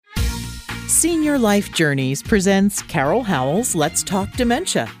Senior Life Journeys presents Carol Howell's Let's Talk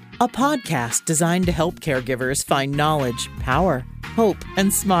Dementia, a podcast designed to help caregivers find knowledge, power, hope,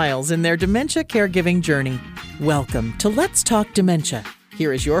 and smiles in their dementia caregiving journey. Welcome to Let's Talk Dementia.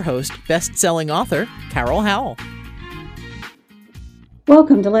 Here is your host, best-selling author, Carol Howell.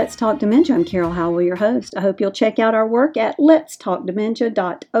 Welcome to Let's Talk Dementia. I'm Carol Howell, your host. I hope you'll check out our work at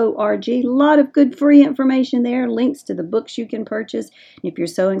letstalkdementia.org. A lot of good free information there, links to the books you can purchase. If you're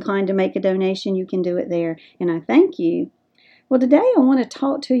so inclined to make a donation, you can do it there. And I thank you. Well, today I want to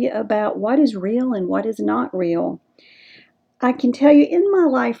talk to you about what is real and what is not real. I can tell you in my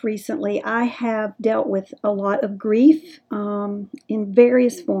life recently, I have dealt with a lot of grief in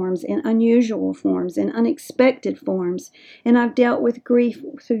various forms, in unusual forms, in unexpected forms. And I've dealt with grief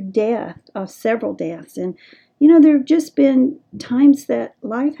through death, several deaths. And, there have just been times that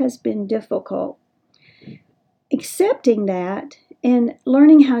life has been difficult. Accepting that and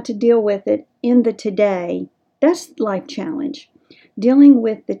learning how to deal with it in the today, that's life challenge. Dealing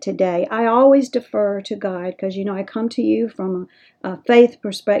with the today. I always defer to God because, I come to you from a faith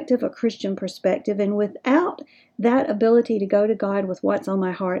perspective, a Christian perspective, and without that ability to go to God with what's on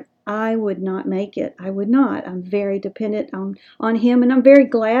my heart, I would not make it. I would not. I'm very dependent on Him, and I'm very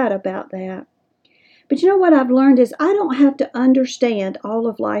glad about that. But what I've learned is I don't have to understand all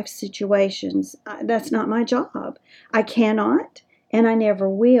of life's situations. That's not my job. I cannot, and I never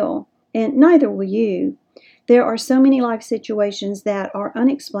will, and neither will you. There are so many life situations that are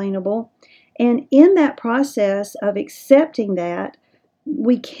unexplainable, and in that process of accepting that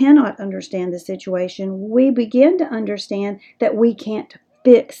we cannot understand the situation, we begin to understand that we can't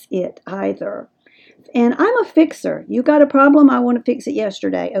fix it either. And I'm a fixer. You got a problem, I want to fix it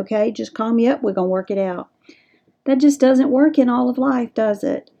yesterday, okay? Just call me up, we're going to work it out. That just doesn't work in all of life, does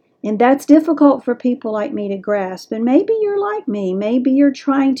it? And that's difficult for people like me to grasp. And maybe you're like me. Maybe you're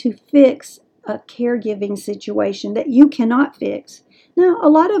trying to fix a caregiving situation that you cannot fix. Now, a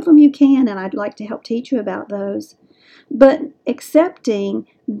lot of them you can, and I'd like to help teach you about those. But accepting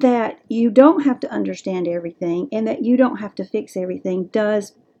that you don't have to understand everything and that you don't have to fix everything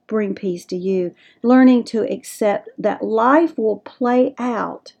does bring peace to you. Learning to accept that life will play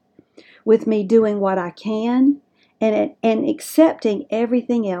out with me doing what I can and accepting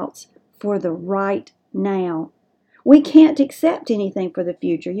everything else for the right now. We can't accept anything for the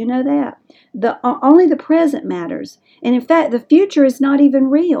future. You know that. Only the present matters. And in fact, the future is not even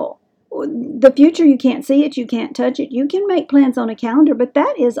real. The future, you can't see it, you can't touch it. You can make plans on a calendar, but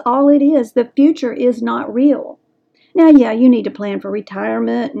that is all it is. The future is not real. Now, yeah, you need to plan for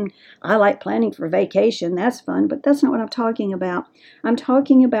retirement, and I like planning for vacation. That's fun, but that's not what I'm talking about. I'm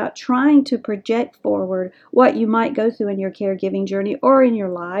talking about trying to project forward what you might go through in your caregiving journey or in your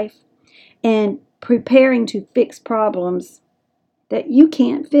life, and preparing to fix problems that you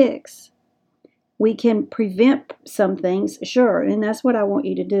can't fix. We can prevent some things, sure, and that's what I want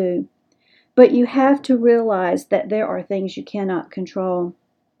you to do. But you have to realize that there are things you cannot control.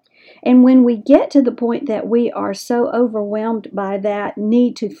 And when we get to the point that we are so overwhelmed by that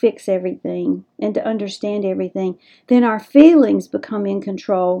need to fix everything and to understand everything, then our feelings become in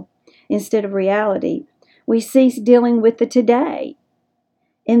control instead of reality. We cease dealing with the today.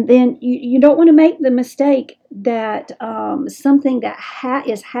 And then you don't want to make the mistake that something that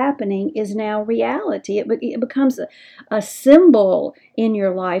is happening is now reality. It becomes a symbol in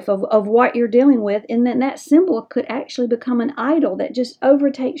your life of what you're dealing with. And then that symbol could actually become an idol that just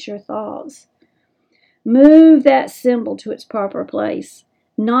overtakes your thoughts. Move that symbol to its proper place,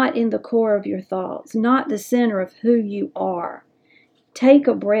 not in the core of your thoughts, not the center of who you are. Take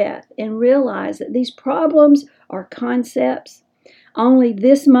a breath and realize that these problems are concepts. Only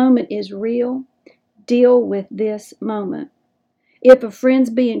this moment is real. Deal with this moment. If a friend's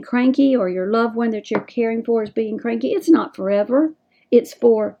being cranky or your loved one that you're caring for is being cranky, it's not forever. It's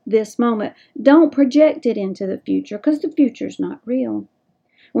for this moment. Don't project it into the future because the future's not real.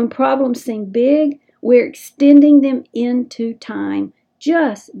 When problems seem big, we're extending them into time.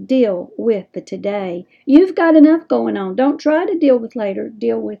 Just deal with the today. You've got enough going on. Don't try to deal with later.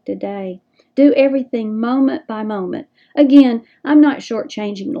 Deal with today. Do everything moment by moment. Again, I'm not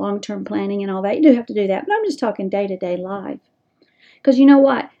shortchanging long-term planning and all that. You do have to do that, but I'm just talking day-to-day life. Because you know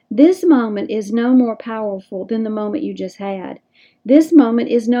what? This moment is no more powerful than the moment you just had. This moment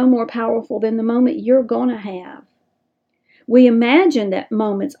is no more powerful than the moment you're going to have. We imagine that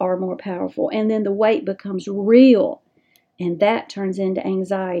moments are more powerful, and then the weight becomes real, and that turns into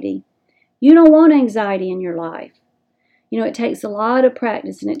anxiety. You don't want anxiety in your life. It takes a lot of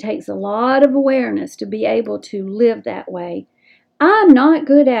practice and it takes a lot of awareness to be able to live that way. I'm not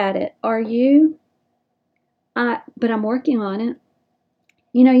good at it. Are you? But I'm working on it.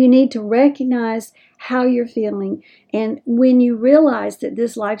 You know, you need to recognize how you're feeling. And when you realize that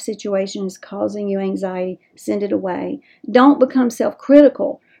this life situation is causing you anxiety, send it away. Don't become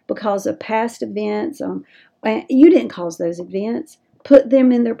self-critical because of past events. You didn't cause those events. Put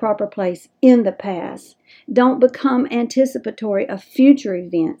them in their proper place in the past. Don't become anticipatory of future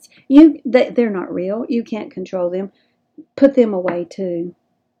events. They're not real. You can't control them. Put them away too.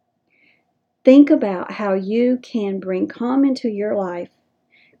 Think about how you can bring calm into your life,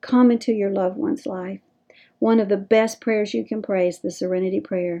 calm into your loved one's life. One of the best prayers you can pray is the Serenity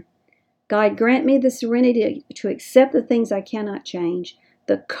Prayer. God, grant me the serenity to accept the things I cannot change,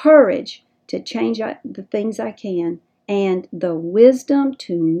 the courage to change the things I can, and the wisdom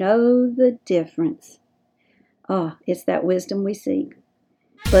to know the difference. It's that wisdom we seek.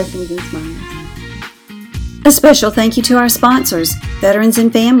 Blessings and smiles. A special thank you to our sponsors, Veterans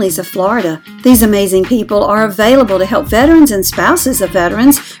and Families of Florida. These amazing people are available to help veterans and spouses of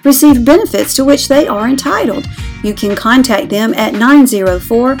veterans receive benefits to which they are entitled. You can contact them at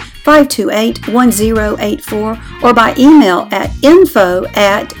 904-528-1084 or by email at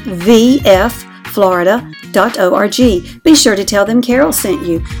info@vfflorida.org. Be sure to tell them Carol sent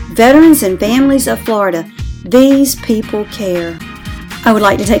you. Veterans and Families of Florida. These people care. I would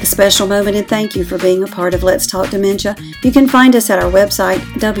like to take a special moment and thank you for being a part of Let's Talk Dementia. You can find us at our website,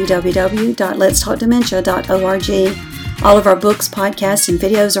 www.letstalkdementia.org. All of our books, podcasts, and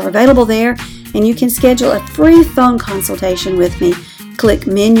videos are available there, and you can schedule a free phone consultation with me. Click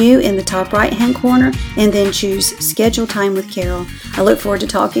Menu in the top right-hand corner and then choose Schedule Time with Carol. I look forward to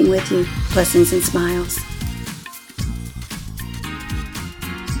talking with you. Blessings and smiles.